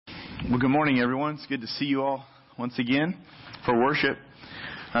Well, good morning, everyone. It's good to see you all once again for worship.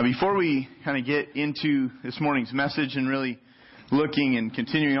 Before we kind of get into this morning's message and really looking and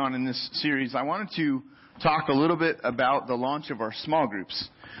continuing on in this series, I wanted to talk a little bit about the launch of our small groups,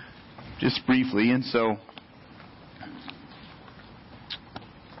 just briefly. And so,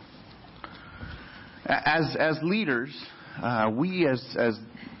 as leaders, we as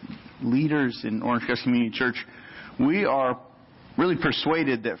leaders in Orange Crest Community Church, we are really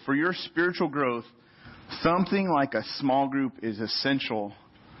persuaded that for your spiritual growth, something like a small group is essential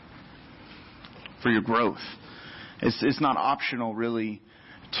for your growth. It's not optional, really,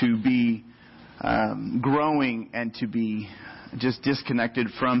 to be growing and to be just disconnected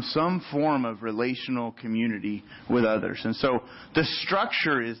from some form of relational community with others. And so the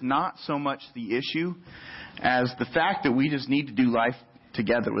structure is not so much the issue as the fact that we just need to do life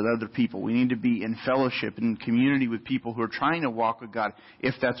together with other people. We need to be in fellowship and in community with people who are trying to walk with God,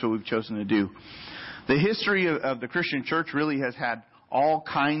 if that's what we've chosen to do. The history of the Christian church really has had all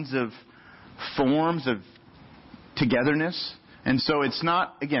kinds of forms of togetherness. And so it's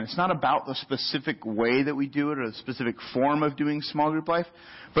not about the specific way that we do it or the specific form of doing small group life,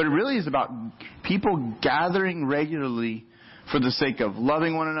 but it really is about people gathering regularly for the sake of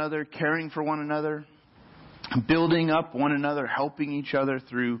loving one another, caring for one another, building up one another, helping each other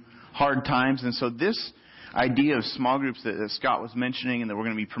through hard times. And so this idea of small groups that Scott was mentioning and that we're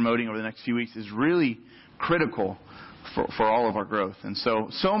going to be promoting over the next few weeks is really critical for all of our growth. And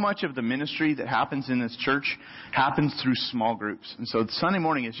so much of the ministry that happens in this church happens through small groups. And so Sunday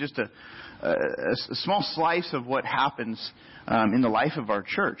morning is just a small slice of what happens in the life of our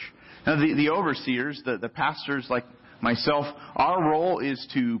church. Now, the overseers, the pastors like myself, our role is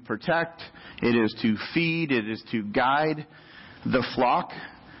to protect, it is to feed, it is to guide the flock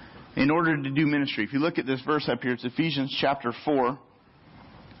in order to do ministry. If you look at this verse up here, it's Ephesians chapter 4.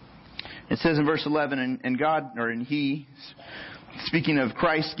 It says in verse 11, and He, speaking of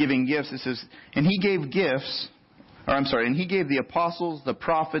Christ giving gifts, it says, and He gave the apostles, the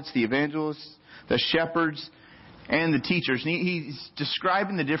prophets, the evangelists, the shepherds, and the teachers. And he's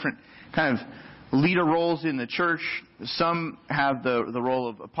describing the different kind of leader roles in the church. Some have the role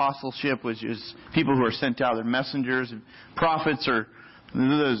of apostleship, which is people who are sent out. They're messengers. Prophets are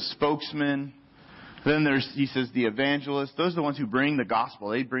the spokesmen. Then he says, the evangelists. Those are the ones who bring the gospel.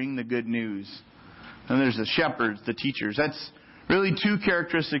 They bring the good news. Then there's the shepherds, the teachers. That's really two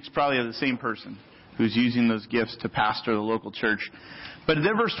characteristics probably of the same person who's using those gifts to pastor the local church. But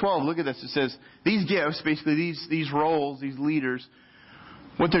then verse 12, look at this. It says, these gifts, basically these roles, these leaders,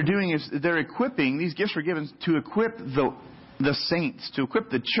 what they're doing is they're equipping, these gifts are given to equip the saints, to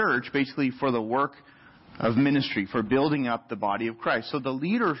equip the church basically for the work of ministry, for building up the body of Christ. So the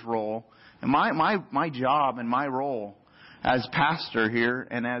leader's role, and my job and my role as pastor here,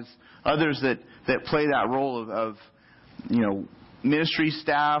 and as others that play that role of ministry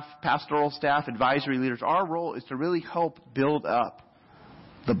staff, pastoral staff, advisory leaders, our role is to really help build up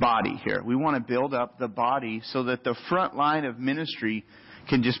the body here. We want to build up the body so that the front line of ministry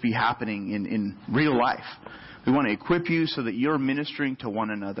can just be happening in real life. We want to equip you so that you're ministering to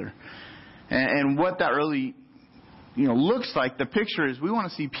one another. And what that really looks like, the picture is we want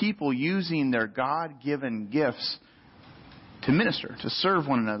to see people using their God-given gifts to minister, to serve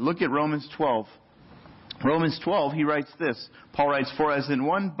one another. Look at Romans 12. Romans 12, he writes this. Paul writes, for as in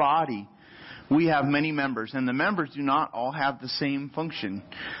one body we have many members, and the members do not all have the same function.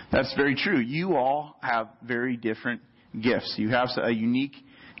 That's very true. You all have very different gifts. You have a unique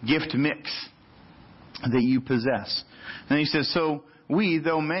gift mix that you possess. And he says, so we,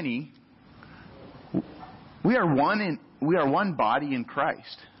 though many, we are one body in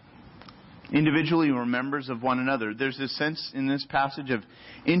Christ. Individually, we're members of one another. There's this sense in this passage of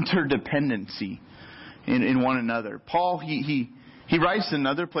interdependency in one another. Paul, he writes in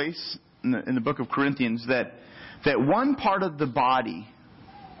another place in the book of Corinthians that one part of the body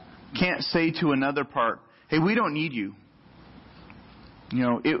can't say to another part, hey, we don't need you.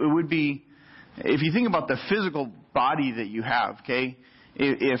 It would be, if you think about the physical body that you have, okay,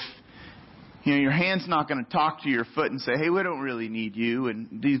 if your hand's not going to talk to your foot and say, hey, we don't really need you.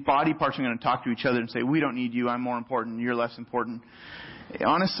 And these body parts are going to talk to each other and say, we don't need you. I'm more important. You're less important.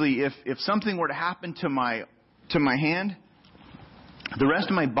 Honestly, if something were to happen to my hand, the rest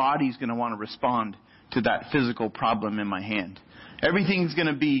of my body is going to want to respond to that physical problem in my hand. Everything's going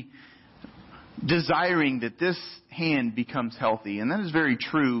to be desiring that this hand becomes healthy. And that is very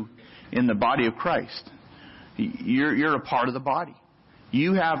true in the body of Christ. You're a part of the body.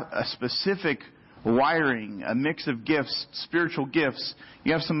 You have a specific wiring, a mix of gifts, spiritual gifts.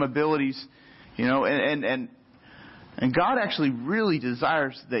 You have some abilities, and And God actually really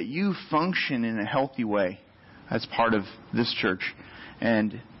desires that you function in a healthy way as part of this church.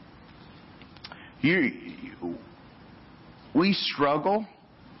 And we struggle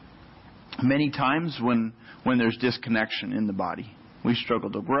many times when there's disconnection in the body. We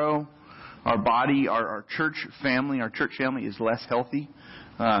struggle to grow. Our body, our church family is less healthy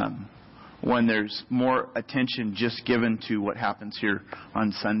when there's more attention just given to what happens here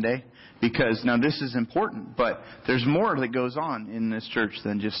on Sunday. Because now this is important, but there's more that goes on in this church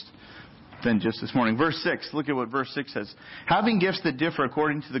than just this morning. Verse 6, look at what verse 6 says. Having gifts that differ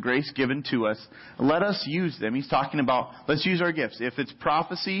according to the grace given to us, let us use them. He's talking about, let's use our gifts. If it's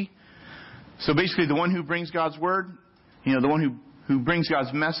prophecy, so basically the one who brings God's word, the one who brings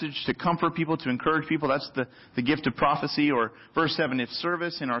God's message to comfort people, to encourage people, that's the gift of prophecy. Or verse 7, if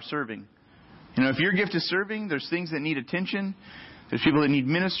service, in our serving. If your gift is serving, there's things that need attention. There's people that need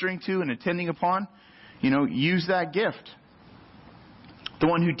ministering to and attending upon. Use that gift. The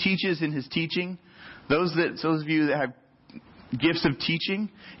one who teaches in his teaching, those of you that have gifts of teaching,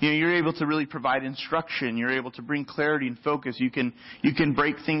 you're able to really provide instruction. You're able to bring clarity and focus. You can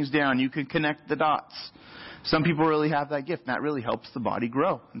break things down. You can connect the dots. Some people really have that gift, and that really helps the body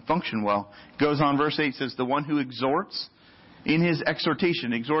grow and function well. It goes on, verse 8 says, the one who exhorts in his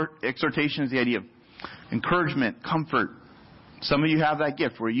exhortation. Exhortation is the idea of encouragement, comfort. Some of you have that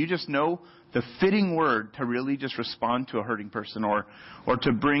gift where you just know the fitting word to really just respond to a hurting person or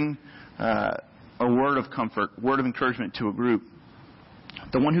to bring a word of comfort, word of encouragement to a group.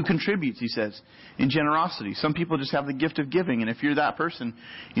 The one who contributes, he says, in generosity. Some people just have the gift of giving, and if you're that person,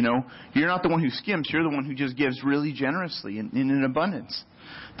 you're not the one who skims, you're the one who just gives really generously in an abundance.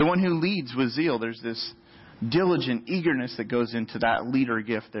 The one who leads with zeal. There's this diligent eagerness that goes into that leader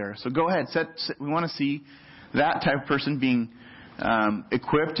gift there. So go ahead, we want to see that type of person being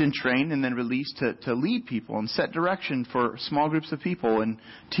equipped and trained and then released to lead people and set direction for small groups of people and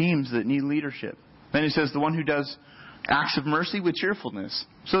teams that need leadership. Then he says the one who does acts of mercy with cheerfulness.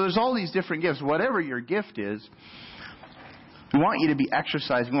 So there's all these different gifts. Whatever your gift is, we want you to be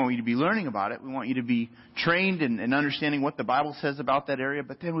exercising. We want you to be learning about it. We want you to be trained and understanding what the Bible says about that area.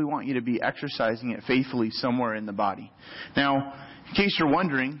 But then we want you to be exercising it faithfully somewhere in the body. Now, in case you're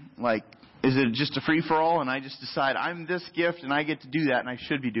wondering, is it just a free-for-all and I just decide I'm this gift and I get to do that and I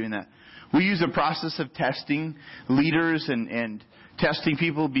should be doing that? We use a process of testing leaders and testing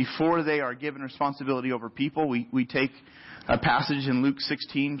people before they are given responsibility over people. We take a passage in Luke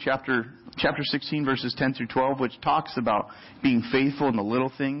 16, chapter 16, verses 10 through 12, which talks about being faithful in the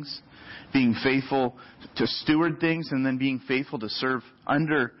little things, being faithful to steward things, and then being faithful to serve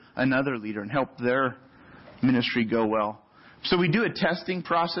under another leader and help their ministry go well. So we do a testing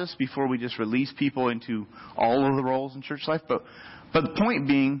process before we just release people into all of the roles in church life. But the point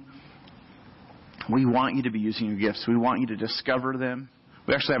being, we want you to be using your gifts. We want you to discover them.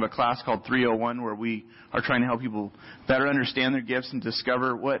 We actually have a class called 301 where we are trying to help people better understand their gifts and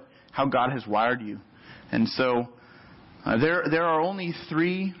discover how God has wired you. And so there are only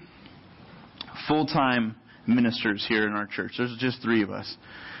 3 full-time ministers here in our church. There's just 3 of us.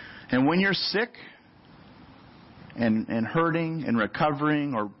 And when you're sick and hurting and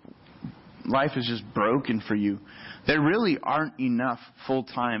recovering, or life is just broken for you, there really aren't enough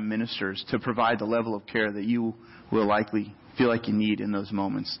full-time ministers to provide the level of care that you will likely feel like you need in those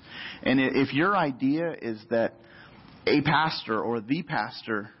moments. And if your idea is that a pastor or the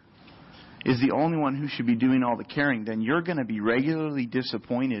pastor is the only one who should be doing all the caring, then you're going to be regularly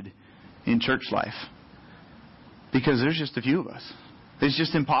disappointed in church life. Because there's just a few of us. It's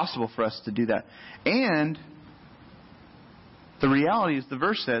just impossible for us to do that. And the reality is, the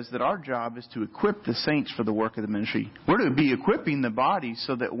verse says that our job is to equip the saints for the work of the ministry. We're to be equipping the body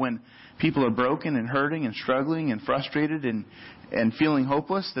so that when people are broken and hurting and struggling and frustrated and feeling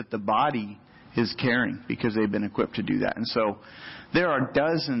hopeless, that the body is caring because they've been equipped to do that. And so there are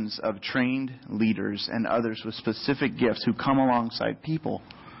dozens of trained leaders and others with specific gifts who come alongside people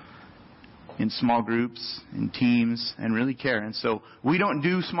in small groups, in teams, and really care. And so we don't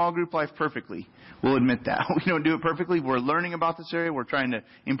do small group life perfectly. We'll admit that. We don't do it perfectly. We're learning about this area. We're trying to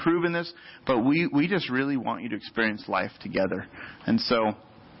improve in this. But we just really want you to experience life together. And so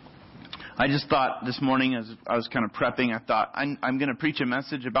I just thought this morning, as I was kind of prepping, I thought I'm going to preach a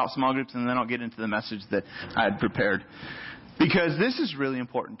message about small groups, and then I'll get into the message that I had prepared. Because this is really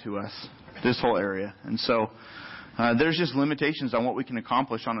important to us, this whole area. And so there's just limitations on what we can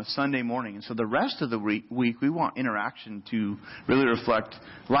accomplish on a Sunday morning. And so the rest of the week, we want interaction to really reflect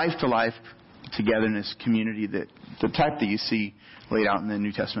life-to-life togetherness, community, the type that you see laid out in the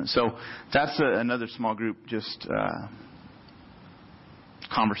New Testament. So that's another small group, just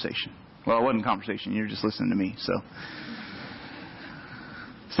conversation. Well, it wasn't conversation. You're just listening to me. So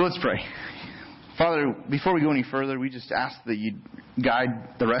let's pray. Father, before we go any further, we just ask that you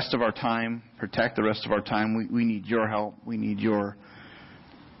guide the rest of our time, protect the rest of our time. We need your help. We need your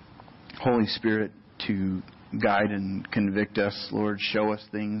Holy Spirit to guide and convict us. Lord, show us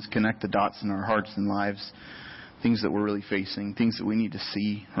things, connect the dots in our hearts and lives, things that we're really facing, things that we need to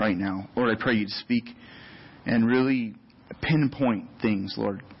see right now. Lord, I pray you to speak and really pinpoint things,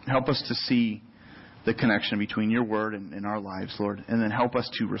 Lord. Help us to see the connection between your word and our lives, Lord, and then help us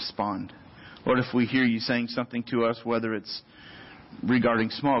to respond. Lord, if we hear you saying something to us, whether it's regarding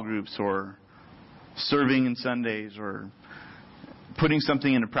small groups or serving in Sundays or putting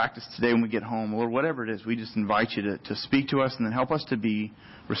something into practice today when we get home, Lord, whatever it is, we just invite you to speak to us and then help us to be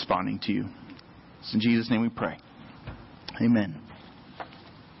responding to you. It's in Jesus' name we pray. Amen.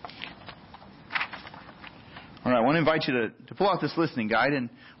 All right, I want to invite you to pull out this listening guide. And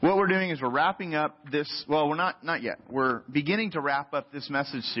what we're doing is we're wrapping up this, well, we're not yet. We're beginning to wrap up this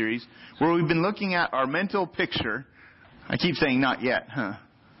message series where we've been looking at our mental picture. I keep saying not yet, huh?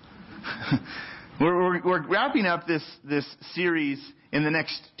 We're wrapping up this series in the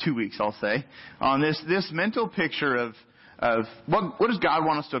next 2 weeks, I'll say, on this mental picture of what does God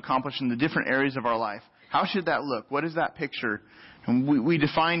want us to accomplish in the different areas of our life. How should that look? What is that picture? And we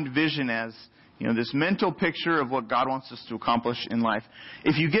defined vision as, this mental picture of what God wants us to accomplish in life.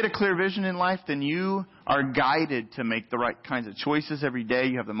 If you get a clear vision in life, then you are guided to make the right kinds of choices every day.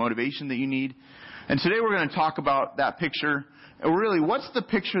 You have the motivation that you need. And today we're going to talk about that picture. Really, what's the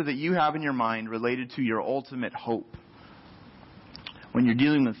picture that you have in your mind related to your ultimate hope? When you're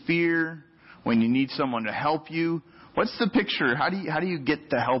dealing with fear, when you need someone to help you, what's the picture? How do you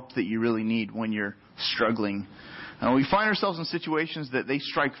get the help that you really need when you're struggling? We find ourselves in situations that they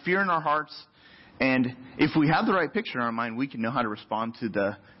strike fear in our hearts. And if we have the right picture in our mind, we can know how to respond to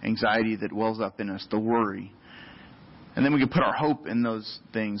the anxiety that wells up in us, the worry. And then we can put our hope in those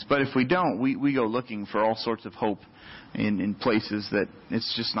things. But if we don't, we go looking for all sorts of hope in places that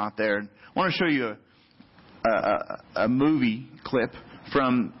it's just not there. I want to show you a movie clip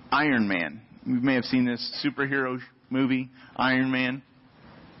from Iron Man. You may have seen this superhero movie, Iron Man,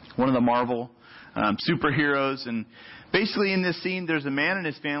 one of the Marvel superheroes. And basically in this scene, there's a man and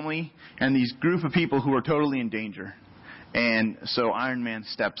his family and these group of people who are totally in danger. And so Iron Man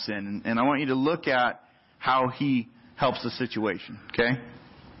steps in. And I want you to look at how he helps the situation, okay?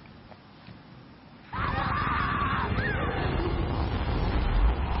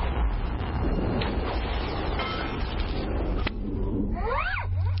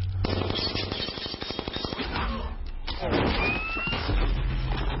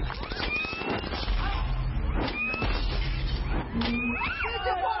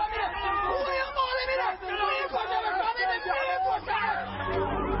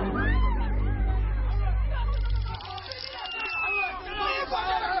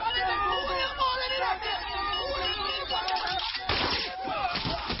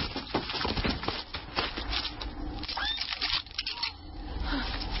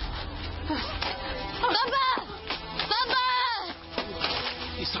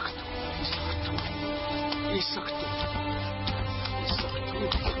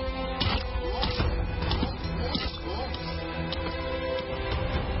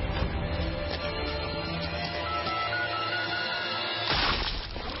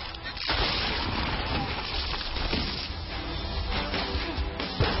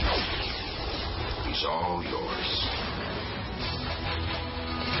 He's all yours.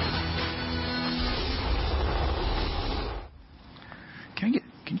 Can you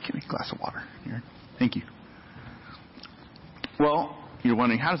give me a glass of water here? Thank you. Well, you're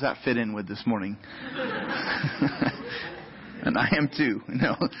wondering, how does that fit in with this morning? And I am too,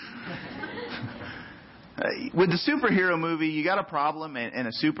 With the superhero movie, you got a problem and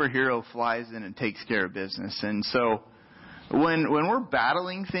a superhero flies in and takes care of business. And so when we're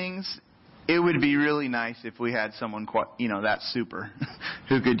battling things, it would be really nice if we had someone, that super,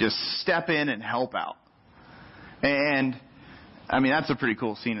 who could just step in and help out. And that's a pretty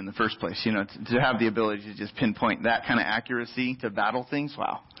cool scene in the first place, to have the ability to just pinpoint that kind of accuracy to battle things.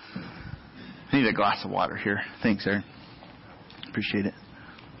 Wow. I need a glass of water here. Thanks, Aaron. Appreciate it.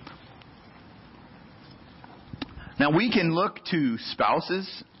 Now, we can look to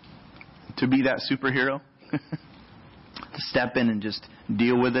spouses to be that superhero, to step in and just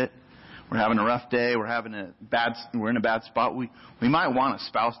deal with it. We're having a rough day. We're in a bad spot. We might want a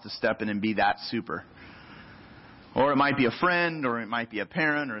spouse to step in and be that super. Or it might be a friend, or it might be a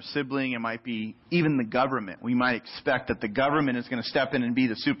parent or a sibling. It might be even the government. We might expect that the government is going to step in and be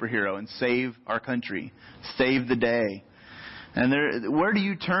the superhero and save our country, save the day. And where do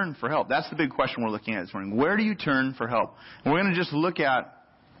you turn for help? That's the big question we're looking at this morning. Where do you turn for help? And we're going to just look at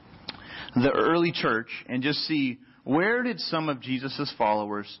the early church and just see, where did some of Jesus'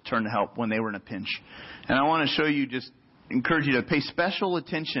 followers turn to help when they were in a pinch? And I want to show you, just encourage you to pay special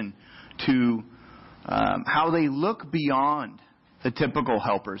attention to how they look beyond the typical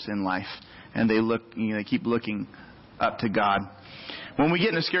helpers in life. And they keep looking up to God. When we get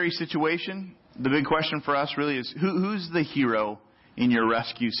in a scary situation, the big question for us really is, who's the hero in your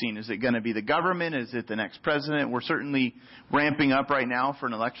rescue scene? Is it going to be the government? Is it the next president? We're certainly ramping up right now for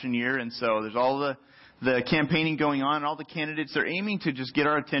an election year. And so there's all the campaigning going on. And all the candidates, they're aiming to just get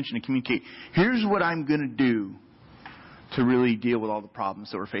our attention and communicate. Here's what I'm going to do to really deal with all the problems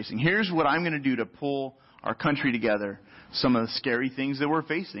that we're facing. Here's what I'm going to do to pull our country together. Some of the scary things that we're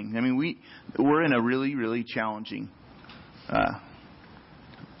facing. I mean, we're in a really, really challenging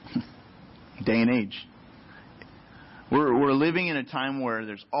day and age. We're living in a time where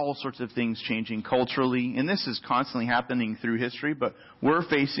there's all sorts of things changing culturally, and this is constantly happening through history, but we're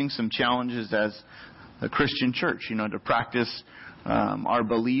facing some challenges as a Christian church, to practice our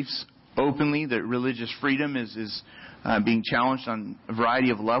beliefs openly, that religious freedom is being challenged on a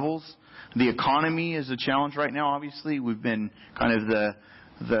variety of levels. The economy is a challenge right now, obviously. We've been kind of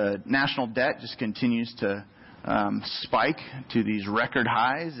the national debt just continues to spike to these record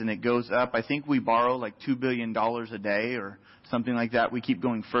highs, and it goes up. I think we borrow like $2 billion a day or something like that. We keep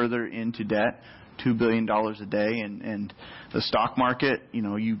going further into debt, $2 billion a day. And the stock market,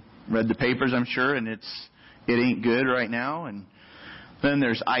 you read the papers, I'm sure, and it ain't good right now. And then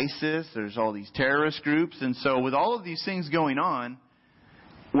there's ISIS, there's all these terrorist groups. And so with all of these things going on,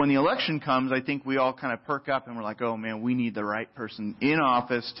 when the election comes, I think we all kind of perk up and we're like, oh man, we need the right person in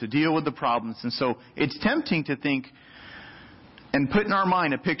office to deal with the problems. And so it's tempting to think and put in our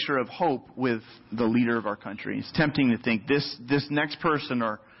mind a picture of hope with the leader of our country. It's tempting to think this next person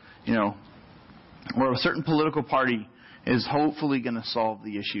or a certain political party is hopefully going to solve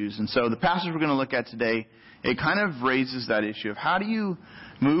the issues. And so the passage we're going to look at today, it kind of raises that issue of how do you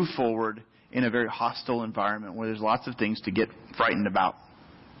move forward in a very hostile environment where there's lots of things to get frightened about.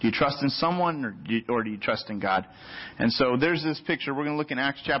 Do you trust in someone or do you trust in God? And so there's this picture. We're going to look in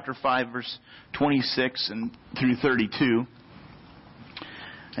Acts chapter 5, verse 26 and through 32.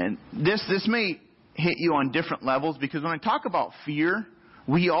 And this may hit you on different levels, because when I talk about fear,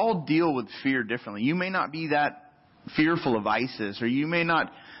 we all deal with fear differently. You may not be that fearful of ISIS, or you may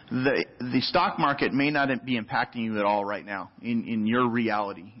not, the stock market may not be impacting you at all right now in your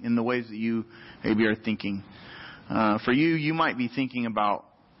reality, in the ways that you maybe are thinking. For you might be thinking about,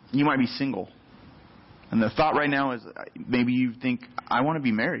 you might be single. And the thought right now is maybe you think, I want to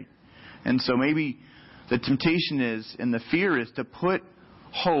be married. And so maybe the temptation is, and the fear is, to put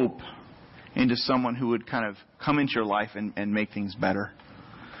hope into someone who would kind of come into your life and make things better.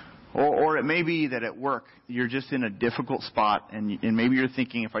 Or it may be that at work, you're just in a difficult spot, and maybe you're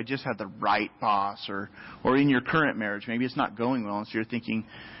thinking, if I just had the right boss, or in your current marriage, maybe it's not going well, and so you're thinking,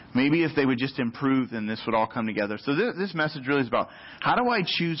 maybe if they would just improve, then this would all come together. So this message really is about, how do I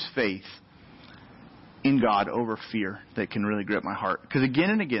choose faith in God over fear that can really grip my heart? Because again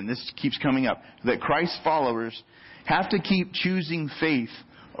and again, this keeps coming up, that Christ's followers have to keep choosing faith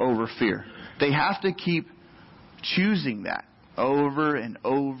over fear. They have to keep choosing that over and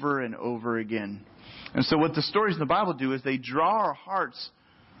over and over again. And so what the stories in the Bible do is they draw our hearts,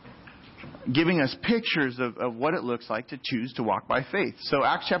 giving us pictures of what it looks like to choose to walk by faith. So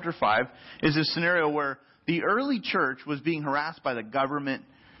Acts chapter 5 is a scenario where the early church was being harassed by the governmental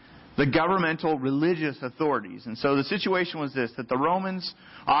religious authorities. And so the situation was this, that the Romans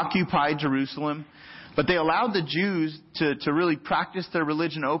occupied Jerusalem, but they allowed the Jews to really practice their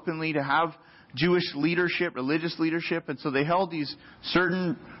religion openly, to have Jewish leadership, religious leadership. And so they held these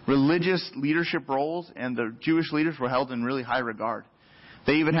certain religious leadership roles, and the Jewish leaders were held in really high regard.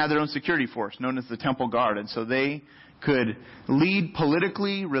 They even had their own security force, known as the Temple Guard. And so they could lead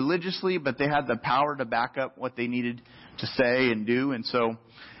politically, religiously, but they had the power to back up what they needed to say and do. And so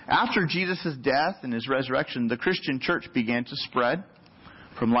after Jesus' death and His resurrection, the Christian church began to spread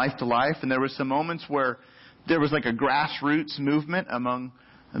from life to life. And there were some moments where there was like a grassroots movement among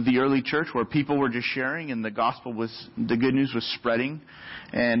the early church where people were just sharing, and the good news was spreading.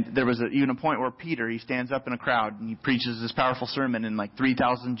 And there was even a point where Peter, he stands up in a crowd and he preaches this powerful sermon, and like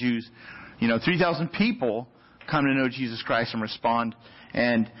 3,000 Jews, 3,000 people come to know Jesus Christ and respond.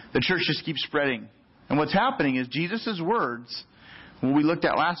 And the church just keeps spreading. And what's happening is Jesus' words, what we looked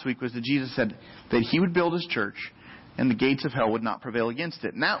at last week, was that Jesus said that He would build His church and the gates of hell would not prevail against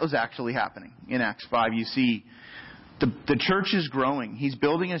it. And that was actually happening. In Acts 5, you see the church is growing. He's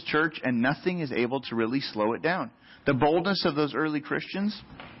building His church, and nothing is able to really slow it down. the boldness of those early Christians.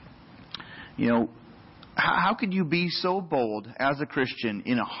 You know, how could you be so bold as a Christian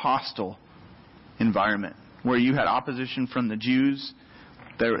in a hostile environment where you had opposition from the Jews,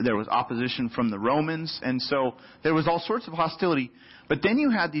 there was opposition from the Romans, and so there was all sorts of hostility. But then you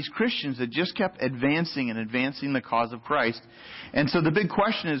had these Christians that just kept advancing and advancing the cause of Christ. And so the big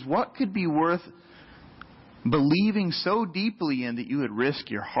question is, what could be worth believing so deeply in that you would risk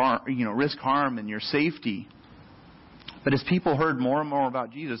your harm and your safety? But as people heard more and more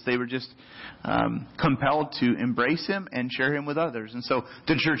about Jesus, they were just compelled to embrace Him and share Him with others. And so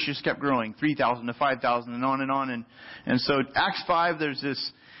the church just kept growing, 3,000 to 5,000 and on and on. And so Acts 5, there's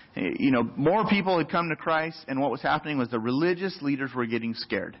this, more people had come to Christ. And what was happening was the religious leaders were getting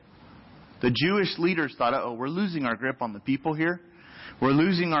scared. The Jewish leaders thought, we're losing our grip on the people here. We're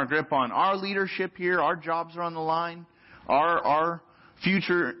losing our grip on our leadership here. Our jobs are on the line. Our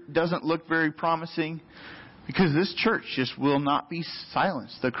future doesn't look very promising. Because this church just will not be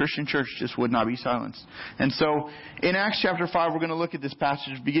silenced. The Christian church just would not be silenced. And so, in Acts chapter 5, we're going to look at this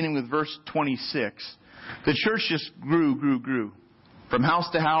passage beginning with verse 26. The church just grew. From house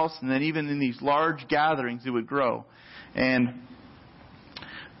to house, and then even in these large gatherings, it would grow. And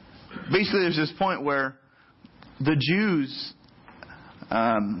basically there's this point where the Jews,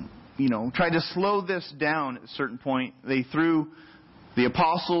 tried to slow this down at a certain point. They threw the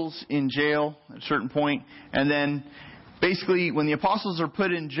apostles in jail at a certain point. And then basically when the apostles are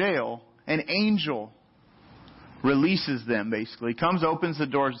put in jail, an angel releases them basically. Comes, opens the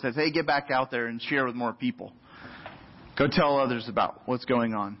doors and says, hey, get back out there and share with more people. Go tell others about what's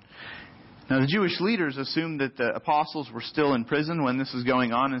going on. Now the Jewish leaders assumed that the apostles were still in prison when this is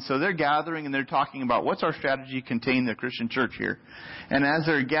going on. And so they're gathering and they're talking about what's our strategy to contain the Christian church here. And as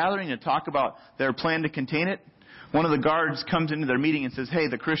they're gathering to talk about their plan to contain it, one of the guards comes into their meeting and says, hey,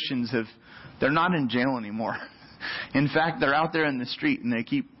 the Christians they're not in jail anymore. In fact, they're out there in the street and they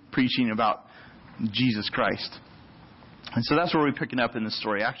keep preaching about Jesus Christ. And so that's where we're picking up in the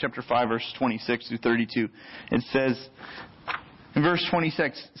story. Acts chapter 5, verses 26 through 32. It says, in verse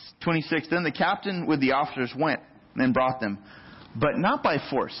 26, then the captain with the officers went and brought them, but not by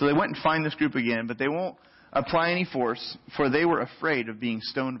force. So they went and find this group again, but they won't apply any force, for they were afraid of being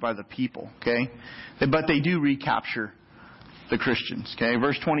stoned by the people. Okay, but they do recapture the Christians. Okay,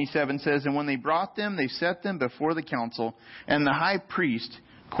 verse 27 says, and when they brought them, they set them before the council, and the high priest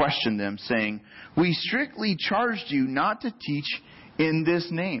questioned them, saying, we strictly charged you not to teach in this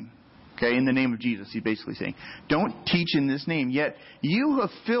name. Okay, in the name of Jesus, he's basically saying, don't teach in this name. Yet you have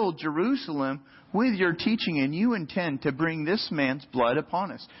filled Jerusalem with your teaching, and you intend to bring this man's blood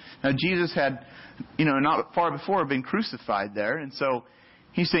upon us. Now Jesus had, not far before been crucified there. And so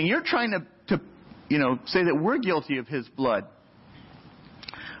he's saying, you're trying to say that we're guilty of his blood.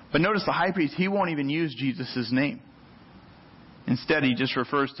 But notice the high priest, he won't even use Jesus' name. Instead, he just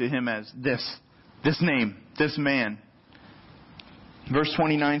refers to him as this name, this man. Verse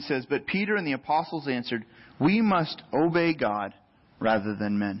 29 says, but Peter and the apostles answered, we must obey God rather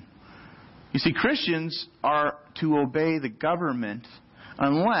than men. You see, Christians are to obey the government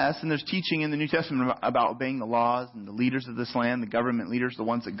unless, and there's teaching in the New Testament about obeying the laws and the leaders of this land, the government leaders, the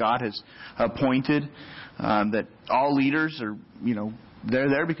ones that God has appointed, that all leaders are, they're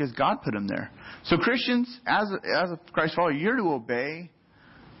there because God put them there. So Christians, as a Christ follower, you're to obey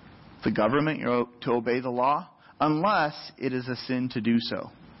the government, you're to obey the law, unless it is a sin to do so.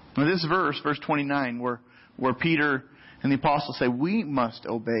 Now this verse 29, where Peter and the apostles say, we must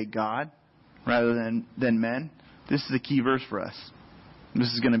obey God rather than men, this is a key verse for us.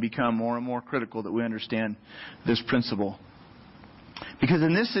 This is going to become more and more critical that we understand this principle. Because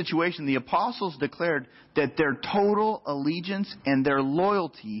in this situation, the apostles declared that their total allegiance and their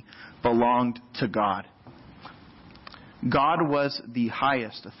loyalty belonged to God. God was the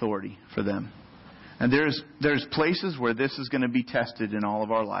highest authority for them. And there's places where this is going to be tested in all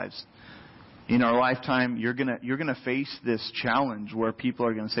of our lives. In our lifetime, you're going to face this challenge where people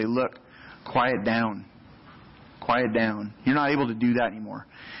are going to say, look, quiet down. Quiet down. You're not able to do that anymore.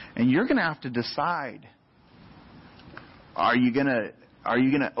 And you're going to have to decide, are you going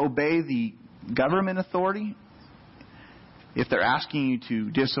to obey the government authority if they're asking you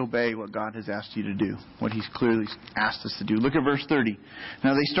to disobey what God has asked you to do, what He's clearly asked us to do? Look at verse 30.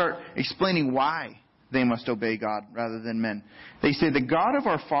 Now they start explaining why they must obey God rather than men. They say, the God of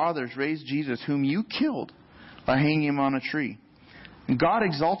our fathers raised Jesus, whom you killed by hanging him on a tree. And God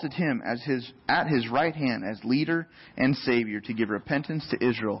exalted him at his right hand as leader and Savior to give repentance to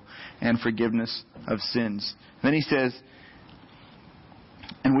Israel and forgiveness of sins. And then he says,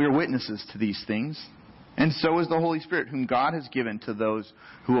 and we are witnesses to these things. And so is the Holy Spirit, whom God has given to those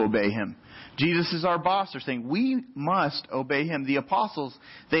who obey Him. Jesus is our boss. They're saying we must obey Him. The apostles,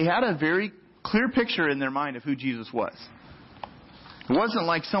 they had a very clear picture in their mind of who Jesus was. It wasn't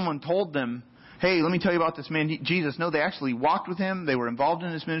like someone told them, hey, let me tell you about this man, Jesus. No, they actually walked with Him. They were involved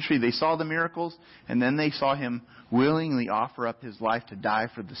in His ministry. They saw the miracles. And then they saw Him willingly offer up His life to die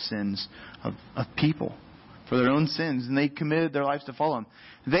for the sins of people, for their own sins. And they committed their lives to follow Him.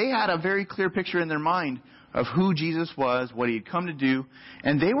 They had a very clear picture in their mind of who Jesus was, what He had come to do.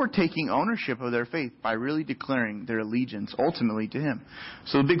 And they were taking ownership of their faith by really declaring their allegiance ultimately to Him.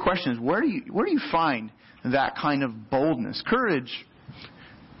 So the big question is, where do you find that kind of boldness? Courage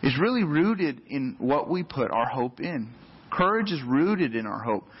is really rooted in what we put our hope in. Courage is rooted in our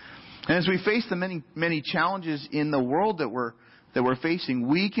hope. And as we face the many challenges in the world that we're facing,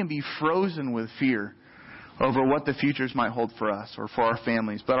 we can be frozen with fear over what the futures might hold for us or for our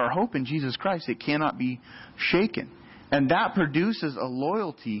families. But our hope in Jesus Christ, it cannot be shaken. And that produces a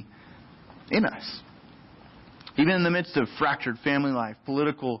loyalty in us. Even in the midst of fractured family life,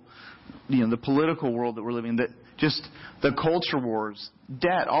 the political world that we're living in, that just the culture wars,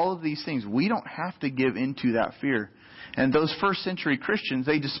 debt, all of these things, we don't have to give into that fear. And those first century Christians,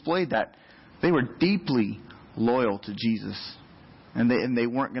 they displayed that. They were deeply loyal to Jesus. And they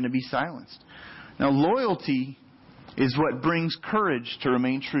weren't going to be silenced. Now, loyalty is what brings courage to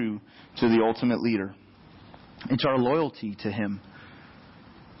remain true to the ultimate leader. It's our loyalty to Him.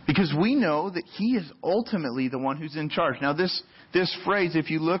 Because we know that He is ultimately the one who's in charge. Now, this phrase, if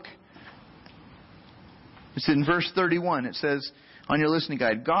you look, it's in verse 31. It says on your listening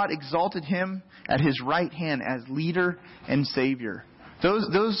guide, God exalted Him at His right hand as leader and Savior.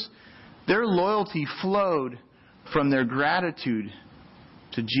 Their loyalty flowed from their gratitude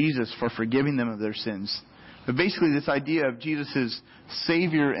to Jesus for forgiving them of their sins. But basically this idea of Jesus as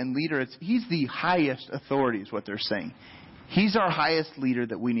Savior and leader, He's the highest authority is what they're saying. He's our highest leader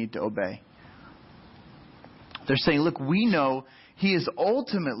that we need to obey. They're saying, look, we know He is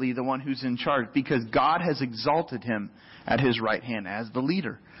ultimately the one who's in charge because God has exalted Him at His right hand as the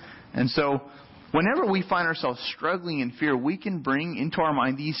leader. And so whenever we find ourselves struggling in fear, we can bring into our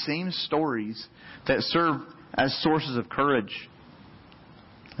mind these same stories that serve as sources of courage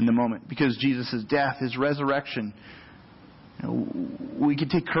in the moment. Because Jesus' death, His resurrection, we can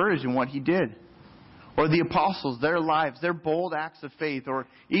take courage in what He did. Or the apostles, their lives, their bold acts of faith, or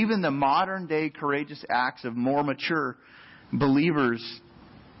even the modern day courageous acts of more mature believers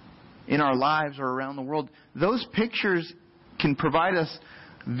in our lives or around the world. Those pictures can provide us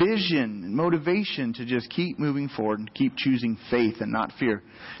vision and motivation to just keep moving forward and keep choosing faith and not fear.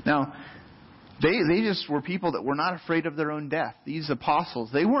 Now, they just were people that were not afraid of their own death. These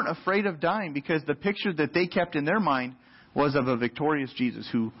apostles, they weren't afraid of dying because the picture that they kept in their mind was of a victorious Jesus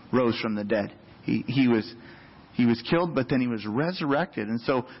who rose from the dead. He was killed, but then He was resurrected. And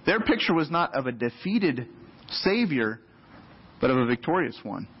so their picture was not of a defeated Savior, but of a victorious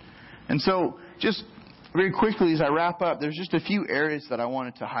one. And so just very quickly as I wrap up, there's just a few areas that I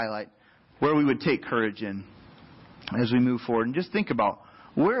wanted to highlight where we would take courage in as we move forward. And just think about,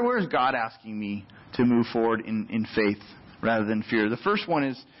 where is God asking me to move forward in faith rather than fear? The first one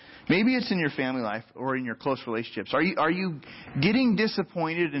is, maybe it's in your family life or in your close relationships. Are you getting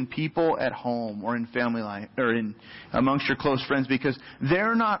disappointed in people at home or in family life or in amongst your close friends because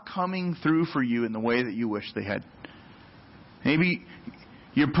they're not coming through for you in the way that you wish they had? Maybe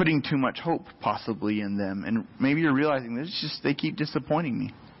you're putting too much hope possibly in them, and maybe you're realizing they keep disappointing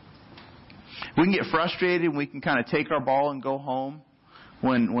me. We can get frustrated and we can kind of take our ball and go home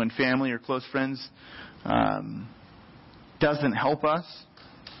when family or close friends doesn't help us.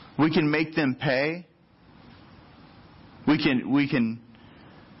 We can make them pay. We can,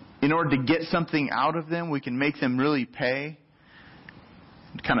 in order to get something out of them, we can make them really pay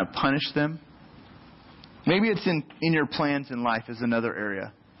and kind of punish them. Maybe it's in your plans in life is another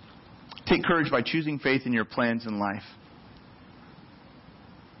area. Take courage by choosing faith in your plans in life.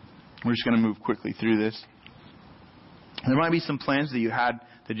 We're just going to move quickly through this. There might be some plans that you had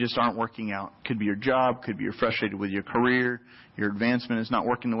that just aren't working out. Could be your job, could be you're frustrated with your career, your advancement is not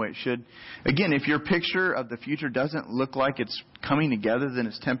working the way it should. Again, if your picture of the future doesn't look like it's coming together, then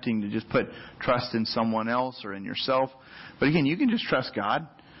it's tempting to just put trust in someone else or in yourself. But again, you can just trust God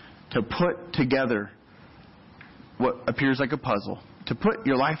to put together what appears like a puzzle, to put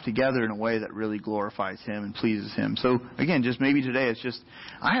your life together in a way that really glorifies Him and pleases Him. So again, just maybe today it's just,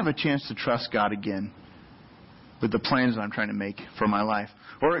 I have a chance to trust God again with the plans that I'm trying to make for my life.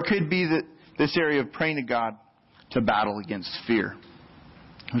 Or it could be that this area of praying to God to battle against fear.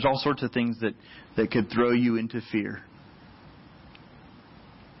 There's all sorts of things that could throw you into fear.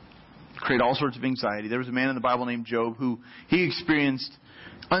 create all sorts of anxiety. There was a man in the Bible named Job who he experienced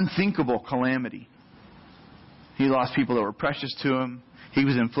unthinkable calamity. He lost people that were precious to him. He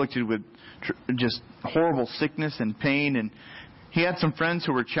was inflicted with just horrible sickness and pain. And he had some friends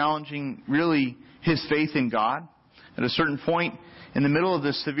who were challenging really his faith in God. At a certain point, in the middle of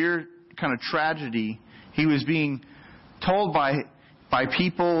this severe kind of tragedy, he was being told by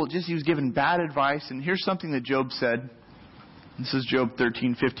people, he was given bad advice. And here's something that Job said. This is Job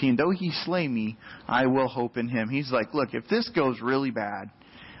 13:15. Though he slay me, I will hope in him. He's like, look, if this goes really bad,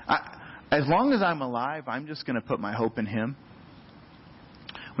 as long as I'm alive, I'm just going to put my hope in him.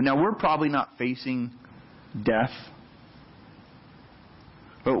 Now, we're probably not facing death.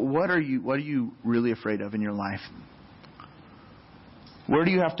 But what are you really afraid of in your life? Where do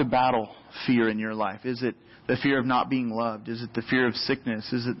you have to battle fear in your life? Is it the fear of not being loved? Is it the fear of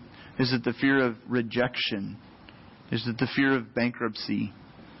sickness? Is it the fear of rejection? Is it the fear of bankruptcy?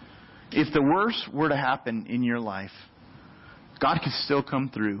 If the worst were to happen in your life, God could still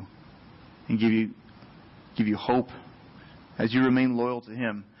come through and give you hope as you remain loyal to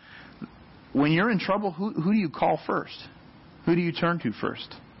Him. When you're in trouble, who do you call first? Who do you turn to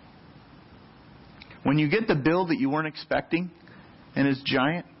first? When you get the bill that you weren't expecting and it's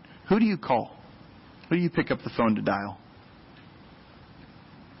giant, who do you call? Who do you pick up the phone to dial?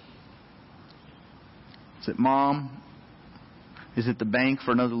 Is it mom? Is it the bank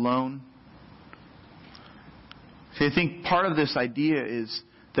for another loan? See, I think part of this idea is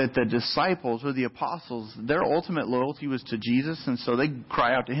that the disciples or the apostles, their ultimate loyalty was to Jesus, and so they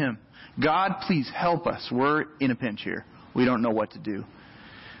cry out to Him, God, please help us. We're in a pinch here. We don't know what to do.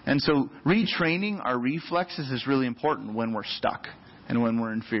 And so retraining our reflexes is really important when we're stuck and when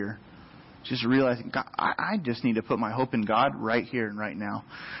we're in fear. Just realizing, God, I just need to put my hope in God right here and right now.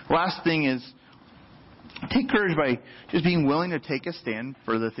 Last thing is, take courage by just being willing to take a stand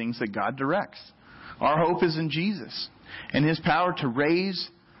for the things that God directs. Our hope is in Jesus and His power to raise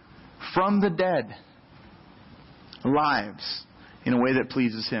from the dead lives in a way that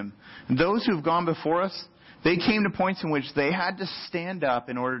pleases Him. And those who have gone before us, they came to points in which they had to stand up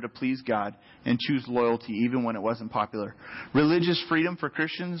in order to please God and choose loyalty even when it wasn't popular. Religious freedom for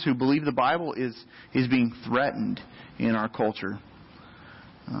Christians who believe the Bible is being threatened in our culture.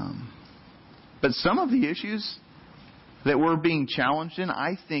 But some of the issues that we're being challenged in,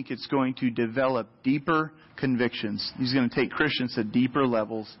 I think it's going to develop deeper convictions. He's going to take Christians to deeper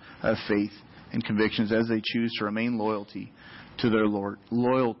levels of faith and convictions as they choose to remain loyal to their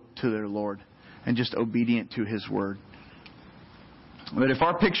Lord, and just obedient to His Word. But if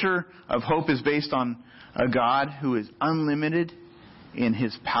our picture of hope is based on a God who is unlimited in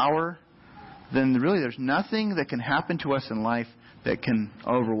His power, then really there's nothing that can happen to us in life that can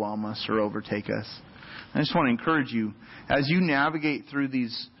overwhelm us or overtake us. I just want to encourage you, as you navigate through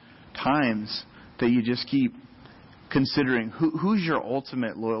these times, that you just keep considering who's your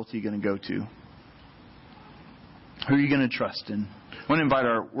ultimate loyalty going to go to? Who are you going to trust in? I want to invite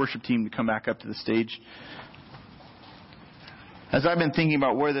our worship team to come back up to the stage. As I've been thinking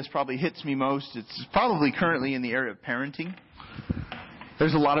about where this probably hits me most, it's probably currently in the area of parenting.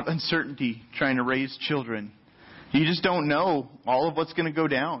 There's a lot of uncertainty trying to raise children. You just don't know all of what's going to go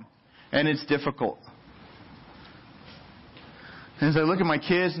down. And it's difficult. As I look at my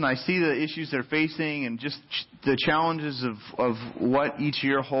kids and I see the issues they're facing and just the challenges of what each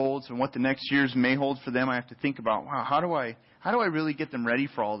year holds and what the next years may hold for them, I have to think about, wow, how do I really get them ready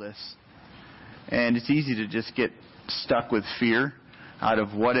for all this? And it's easy to just get stuck with fear out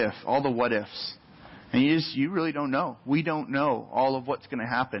of what if, all the what ifs. And you really don't know. We don't know all of what's going to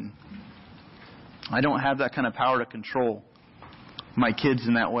happen. I don't have that kind of power to control my kids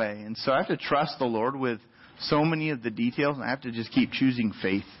in that way. And so I have to trust the Lord with so many of the details, and I have to just keep choosing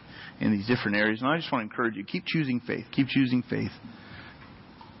faith in these different areas. And I just want to encourage you, keep choosing faith. Keep choosing faith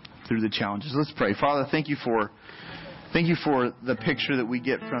through the challenges. Let's pray. Father, thank you for the picture that we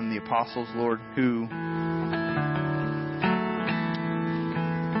get from the apostles, Lord, who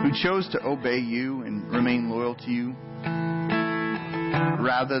chose to obey you and remain loyal to you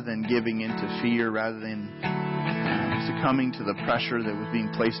rather than giving into fear, rather than succumbing to the pressure that was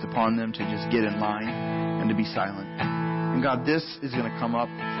being placed upon them to just get in line and to be silent. And God, this is going to come up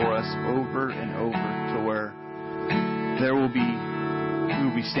for us over and over to where we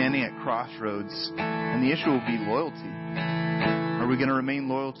will be standing at crossroads, and the issue will be loyalty. Are we going to remain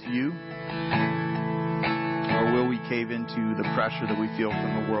loyal to you? Or will we cave into the pressure that we feel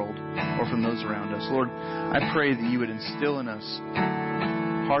from the world or from those around us? Lord, I pray that you would instill in us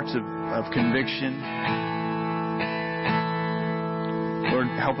hearts of conviction. Lord,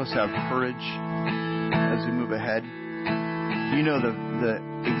 help us have courage as we move ahead. You know the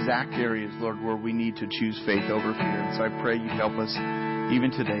exact areas, Lord, where we need to choose faith over fear. And so I pray you help us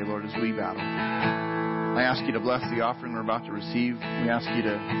even today, Lord, as we battle. I ask you to bless the offering we're about to receive. We ask you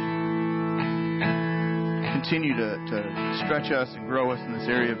to continue to stretch us and grow us in this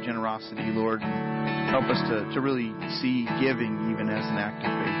area of generosity, Lord. Help us to really see giving even as an act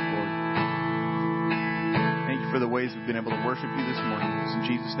of faith, Lord. Thank you for the ways we've been able to worship you this morning. It's in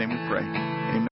Jesus' name we pray. Amen.